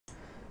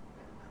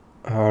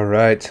All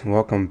right,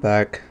 welcome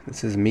back.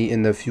 This is me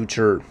in the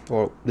future.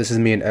 Well, this is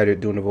me in edit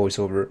doing the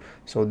voiceover.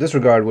 So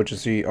disregard what you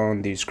see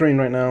on the screen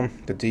right now,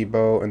 the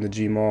Debo and the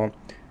Gmaul.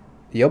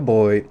 Your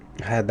boy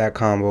had that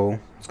combo. I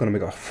was gonna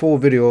make a full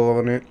video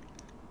on it.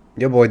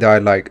 Your boy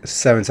died like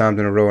 7 times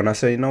in a row, and I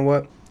said, you know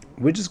what?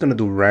 We're just gonna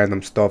do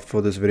random stuff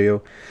for this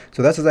video.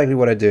 So that's exactly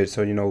what I did.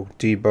 So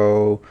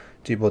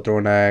Debo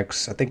throwing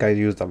axe. I think I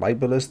used the light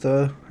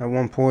ballista at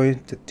one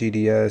point, the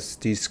DDS,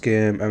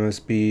 D-skim,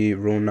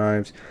 MSB, rune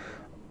knives,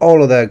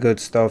 all of that good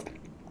stuff.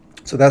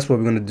 So that's what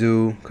we're gonna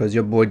do because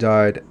your boy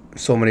died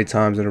so many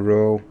times in a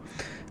row.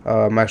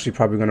 I'm actually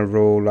probably gonna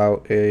roll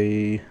out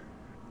a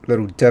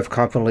little death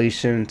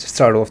compilation to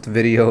start off the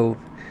video,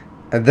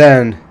 and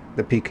then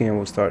the PKing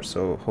will start.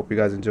 So hope you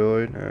guys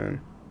enjoyed, and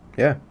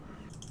yeah,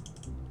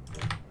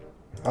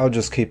 I'll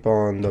just keep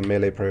on the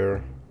melee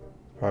prayer,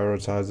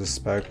 prioritize the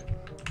spec.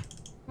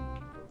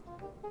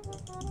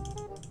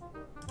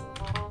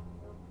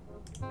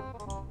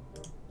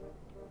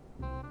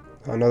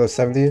 Another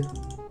 70.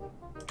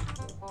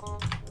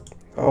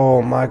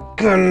 Oh my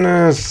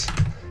goodness!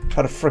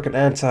 How the freaking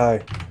anti.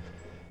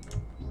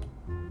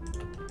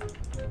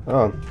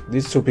 Oh,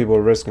 these two people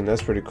are risking.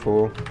 That's pretty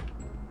cool.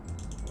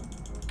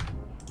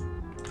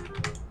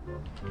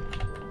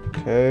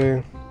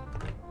 Okay.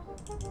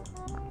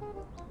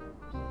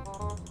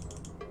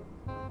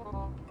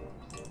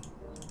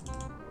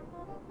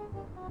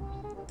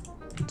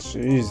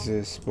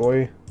 Jesus,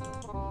 boy.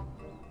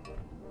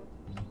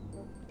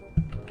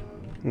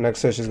 Next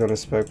session's gonna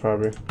spec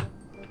probably.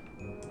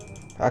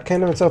 I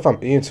can't even tell if I'm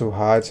being too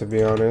high, to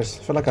be honest.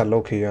 I feel like I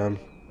low-key am.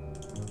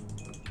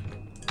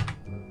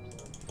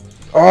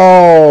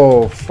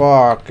 Oh,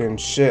 fucking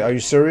shit. Are you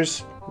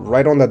serious?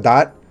 Right on the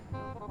dot?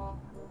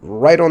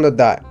 Right on the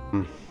dot.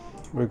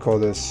 We call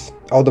this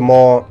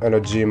Aldemar and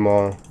a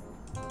Gmaul.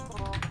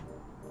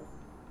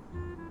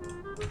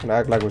 Can I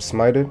act like we're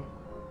smited?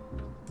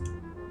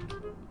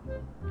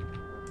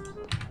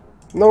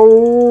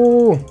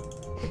 No!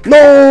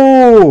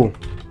 No!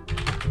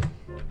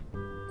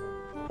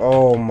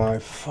 Oh my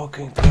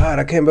fucking god,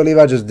 I can't believe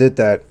I just did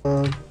that.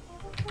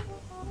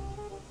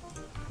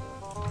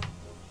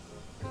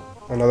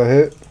 Another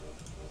hit.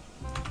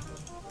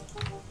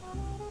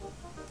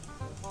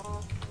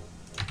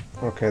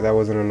 Okay, that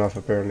wasn't enough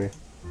apparently.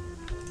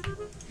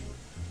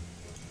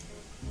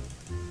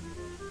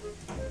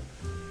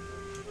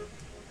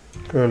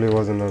 Clearly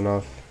wasn't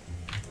enough.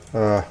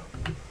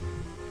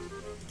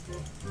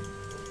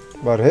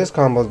 But his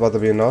combo's about to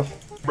be enough.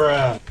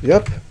 Bruh.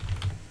 Yep.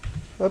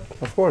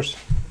 Yep, of course.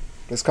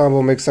 This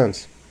combo makes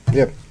sense.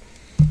 Yep.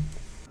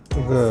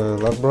 Good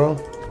luck, bro.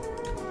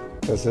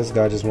 Because this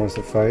guy just wants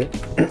to fight.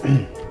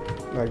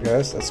 I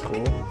guess, that's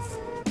cool.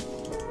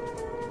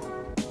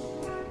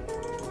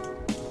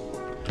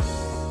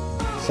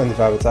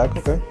 $75 attack,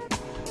 okay.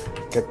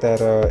 Get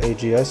that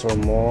AGS or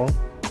more.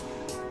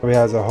 He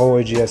has a whole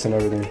AGS and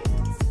everything.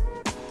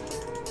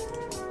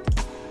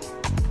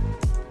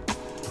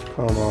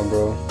 Come on,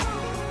 bro.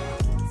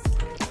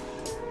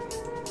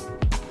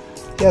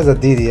 He has a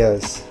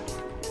DDS.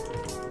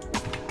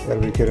 You gotta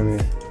be kidding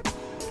me.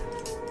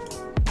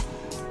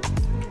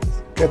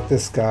 Get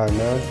this guy,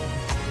 man.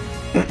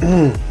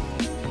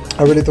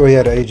 I really thought he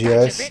had an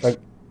AGS. Like,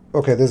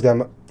 okay, this guy.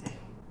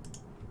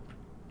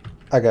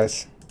 I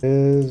guess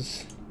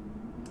is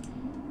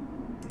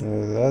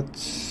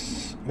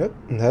that's yep.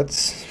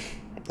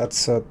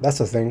 That's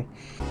a thing.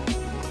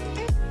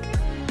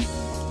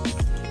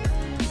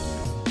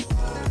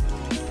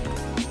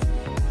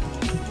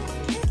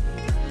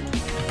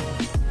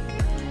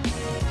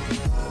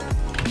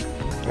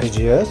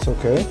 AGS,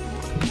 okay.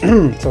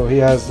 So he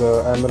has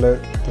the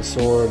amulet, the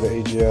sword, the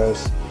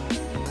AGS,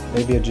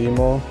 maybe a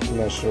Gmaul, I'm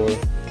not sure.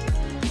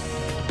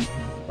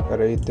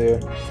 Got an 8 there.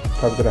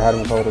 Probably could have had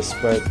him call it a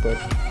spec, but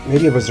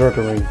maybe a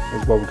berserker ring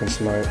is what we can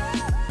smite.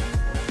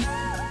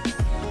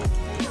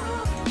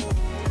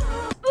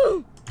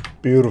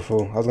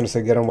 Beautiful. I was gonna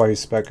say get him while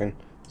he's specking.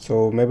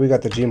 So maybe we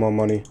got the Gmaul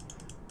money.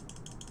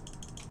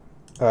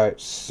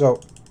 Alright, so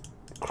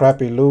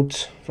crappy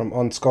loot from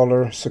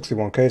Unscholar,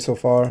 61k so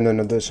far. And in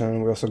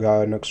addition, we also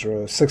got an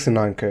extra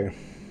 69k.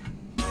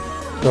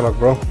 Good luck,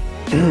 bro.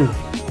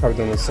 Probably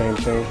doing the same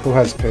thing. Who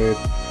has paid?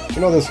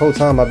 You know, this whole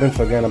time I've been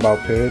forgetting about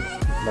paid.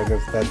 Like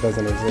if that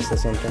doesn't exist or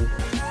something.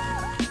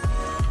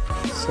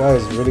 This guy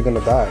is really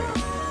gonna die.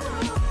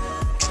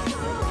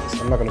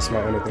 I'm not gonna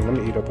smite anything. Let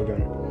me eat up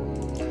again.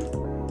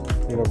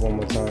 Eat up one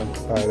more time.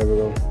 Alright, there we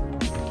go.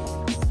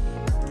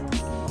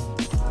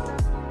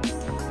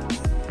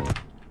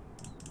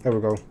 There we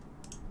go.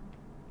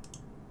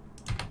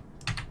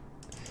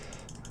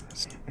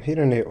 He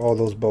didn't need all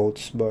those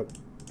bolts, but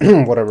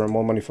whatever,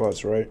 more money for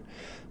us, right?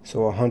 So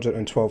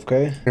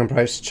 112k. And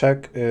price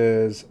check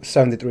is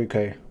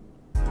 73k.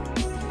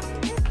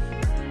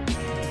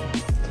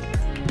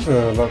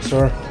 Good luck,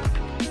 sir.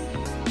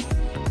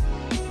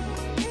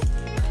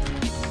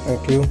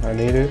 Thank you, I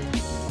need it.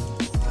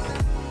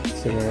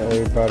 Considering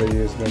everybody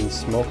has been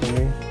smoking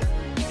me.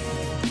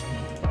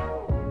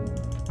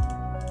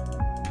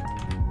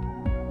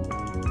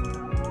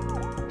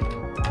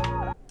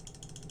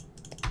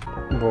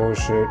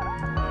 Bullshit.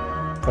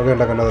 I'll get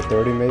like another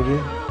 30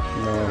 maybe.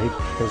 No,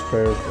 his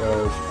prayer is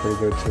pretty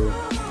good too.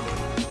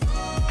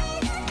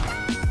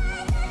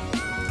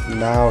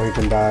 Now he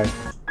can die.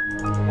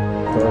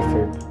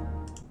 Perfect.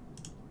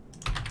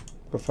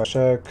 If I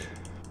check,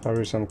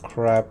 probably some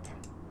crap.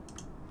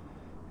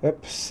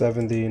 Yep,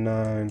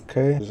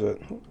 79k. Is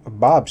it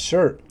Bob's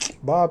shirt?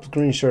 Bob's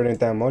green shirt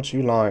ain't that much.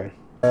 You lying?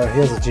 He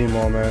has a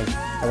Gmail, man.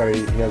 I gotta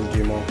eat. He has a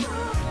Gmail.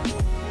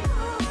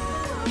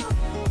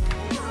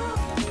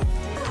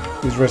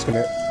 He's risking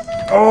it.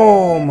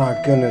 Oh my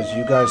goodness!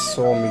 You guys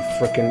saw me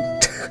freaking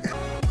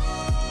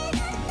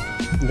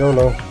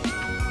YOLO.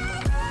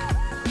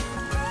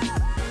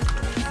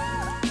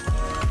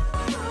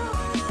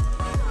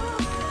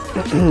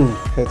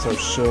 Hits our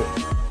shit.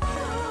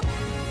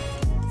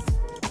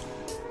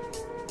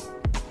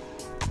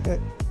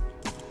 Hit.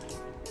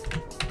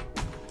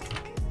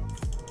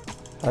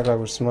 That guy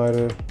was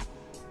smited.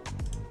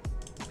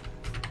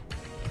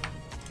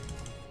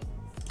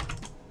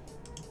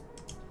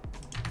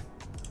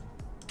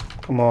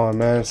 Come on,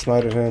 man.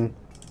 Smited him.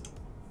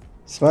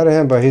 Smited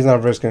him, but he's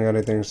not risking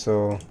anything,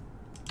 so...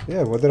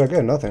 Yeah, what did I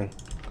get? Nothing.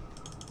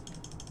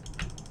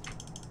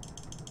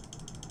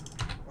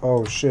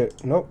 Oh,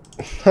 shit. Nope.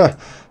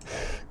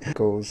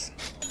 Goes.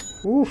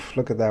 Oof,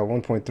 look at that.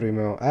 1.3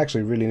 mil. I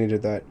actually really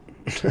needed that.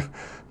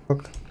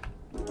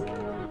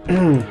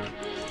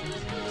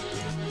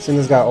 Seen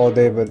this guy all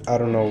day, but I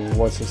don't know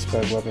what's his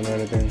spec weapon or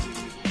anything.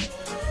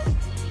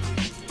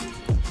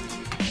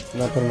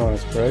 Not putting on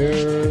his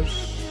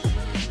prayers.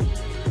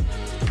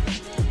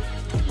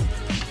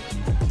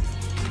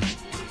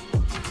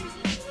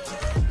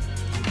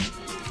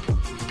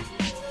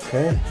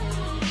 Okay.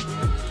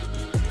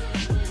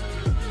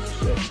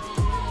 Shit.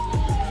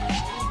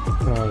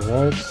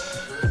 Alright.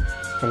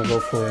 Gonna go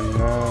for it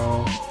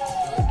now.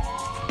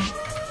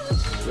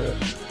 Shit.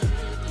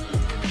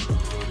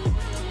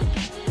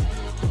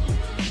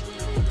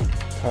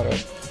 Caught up.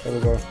 There we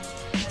go.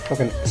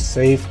 Fucking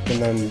safe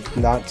and then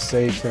not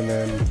safe and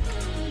then...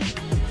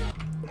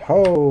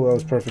 Oh, that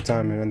was perfect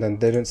timing. And then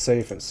didn't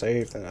safe and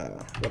saved and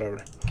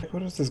whatever.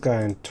 What is this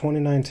guy in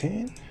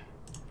 2019?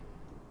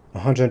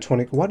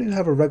 120. Why do you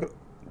have a regular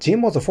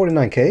GMO's a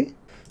 49k?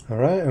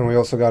 Alright, and we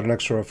also got an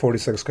extra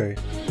 46k.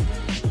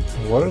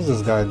 What is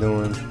this guy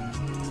doing?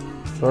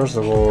 First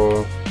of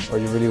all, are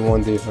you really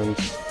one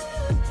defense?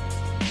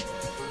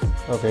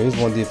 Okay, he's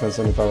one defense,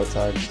 75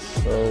 attack.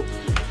 So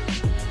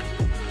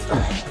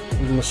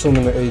I'm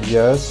assuming the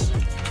AGS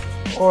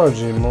or a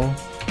GMO.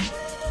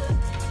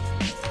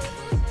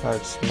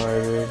 That's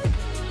smited.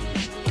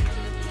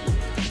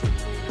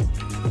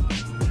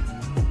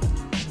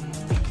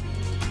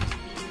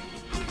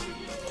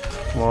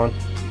 Come on.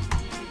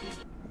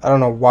 I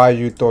don't know why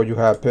you thought you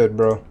had pit,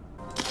 bro.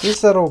 He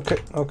said okay.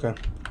 Okay.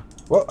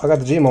 Well, I got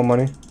the GMO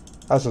money.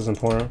 That's what's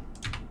important.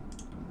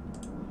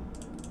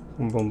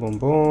 Boom, boom, boom,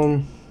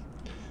 boom.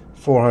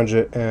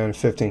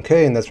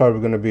 415k, and that's probably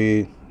going to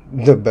be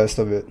the best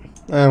of it.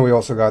 And we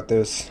also got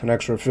this, an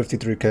extra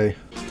 53k.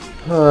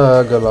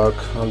 Good luck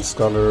on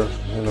Scholar.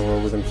 You know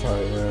what we can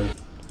fight, man.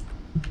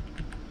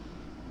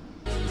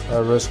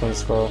 Risk on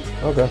Skull.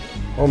 Okay.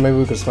 Well, maybe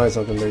we could smite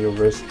something that you'll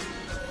risk.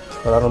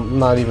 But I'm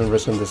not even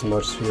risking this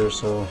much here,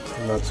 so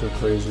I'm not too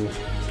crazy.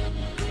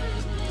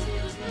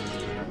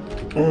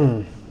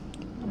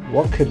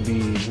 What could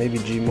be? Maybe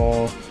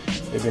Gmall,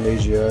 maybe an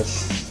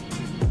AGS.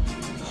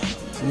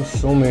 I'm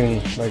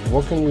assuming, like,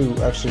 what can you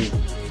actually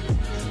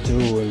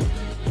do? And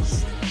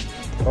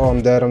oh,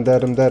 I'm dead, I'm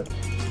dead, I'm dead.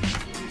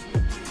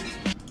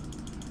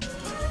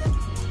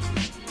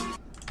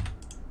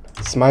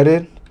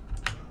 Smited?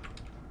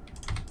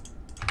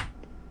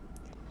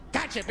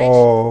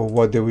 Oh,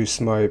 what did we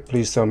smite?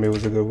 Please tell me it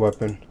was a good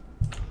weapon.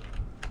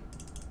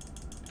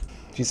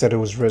 He said it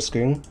was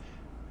risking.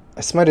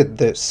 I smited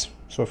this.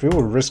 So if you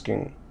were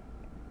risking...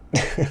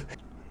 yeah,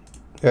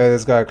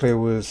 this guy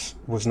clearly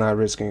was not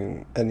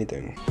risking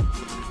anything.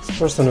 This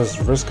person is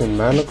risking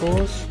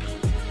manacles.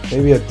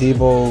 Maybe a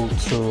Debo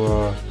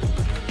to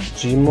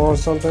Gmo or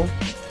something.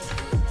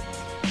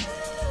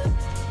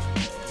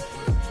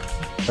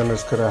 And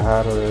this could have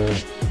had a...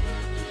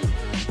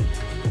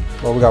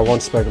 Well, we got one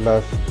spec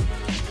left.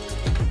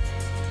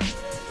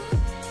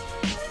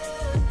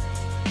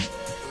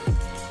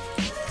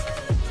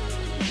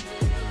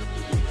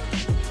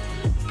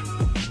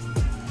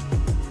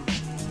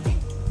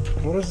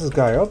 What is this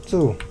guy up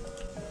to?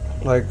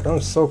 Like,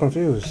 I'm so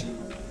confused.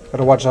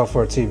 Gotta watch out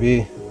for a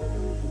TB.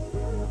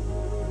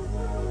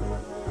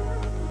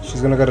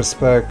 She's gonna get a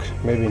spec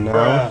maybe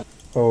now.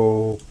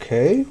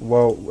 Okay,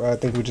 well, I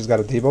think we just got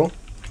a Debo.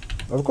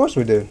 Of course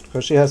we did,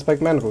 because she has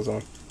spec manacles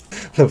on.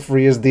 The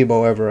freest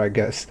Debo ever, I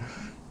guess.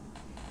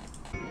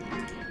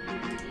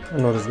 I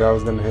know this guy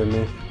was gonna hit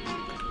me.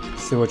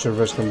 See what you're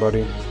risking,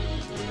 buddy.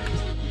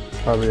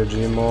 Probably a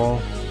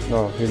Gmo.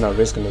 No, he's not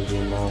risking a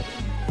Gmo.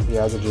 He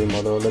has a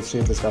Gmo though. Let's see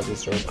if this guy's a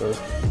Circer.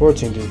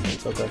 14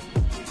 defense, okay.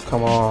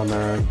 Come on,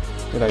 man.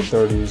 You're like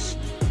 30s.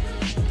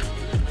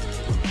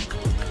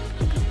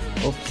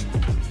 Oops.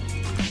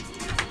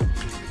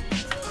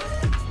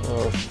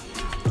 Oh,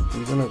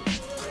 you're gonna...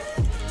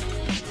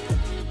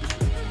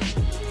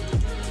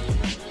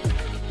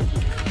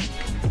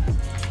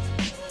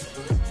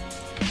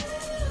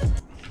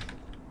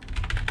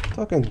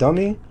 fucking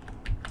dummy.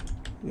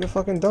 You're a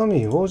fucking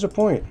dummy. What was your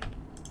point?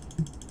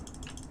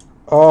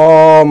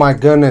 Oh my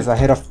goodness, I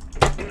hit a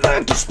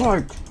leg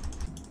spike.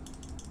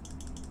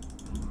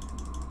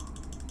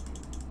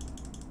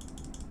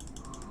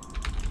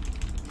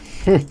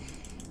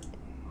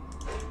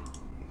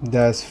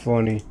 That's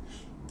funny.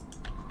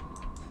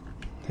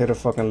 Hit a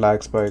fucking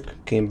lag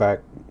spike, came back,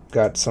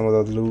 got some of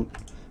the loot,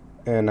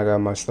 and I got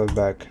my stuff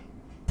back.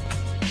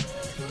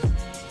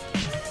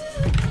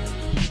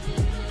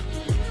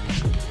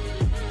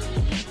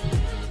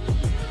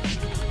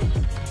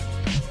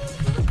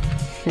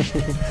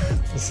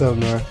 What's up,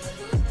 man?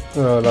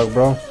 Luck,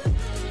 bro.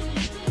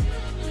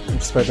 I'm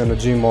expecting a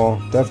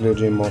G-Maul, definitely a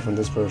G-Maul from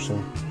this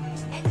person.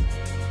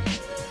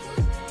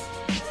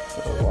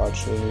 So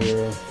watch it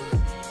here.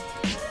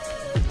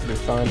 Be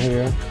fine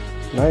here.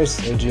 Nice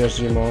AGS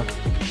G-Maul.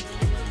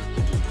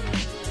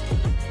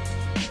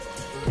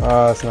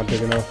 Ah, it's not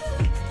big enough.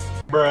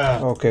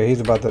 Bruh. Okay, he's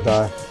about to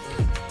die.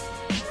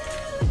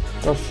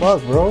 The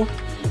fuck, bro?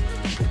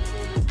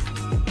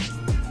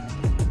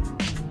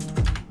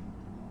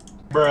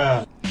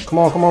 Bruh.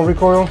 Come on,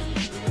 recoil.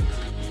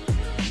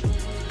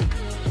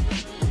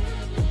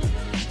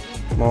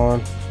 Come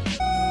on.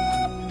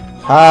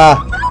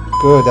 Ha!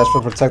 Good, that's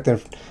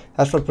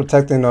for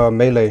protecting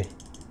melee.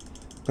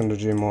 And the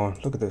G-Maul.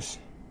 Look at this.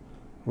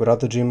 Without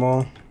the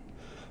G-Maul,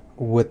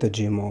 with the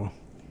G-Maul.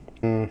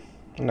 An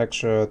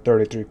extra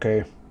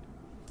 33k.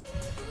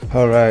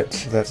 Alright,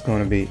 so that's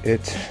gonna be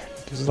it.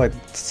 This is like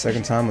the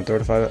second time or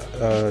third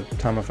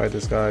time I fight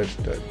this guy.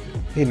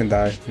 He didn't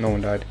die, no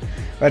one died.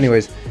 But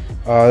anyways,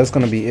 that's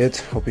gonna be it.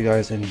 Hope you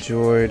guys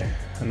enjoyed.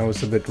 I know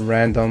it's a bit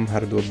random how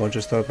to do a bunch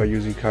of stuff. I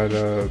usually kind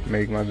of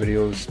make my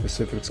videos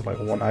specific to like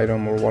one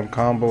item or one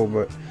combo,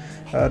 but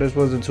this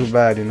wasn't too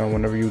bad, you know.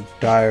 Whenever you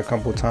die a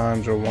couple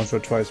times or once or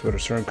twice with a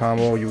certain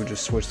combo, you would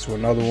just switch to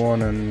another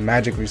one and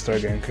magically start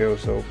getting killed.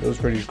 So it was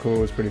pretty cool,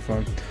 it was pretty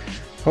fun.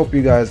 Hope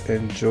you guys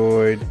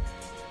enjoyed,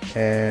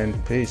 and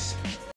peace.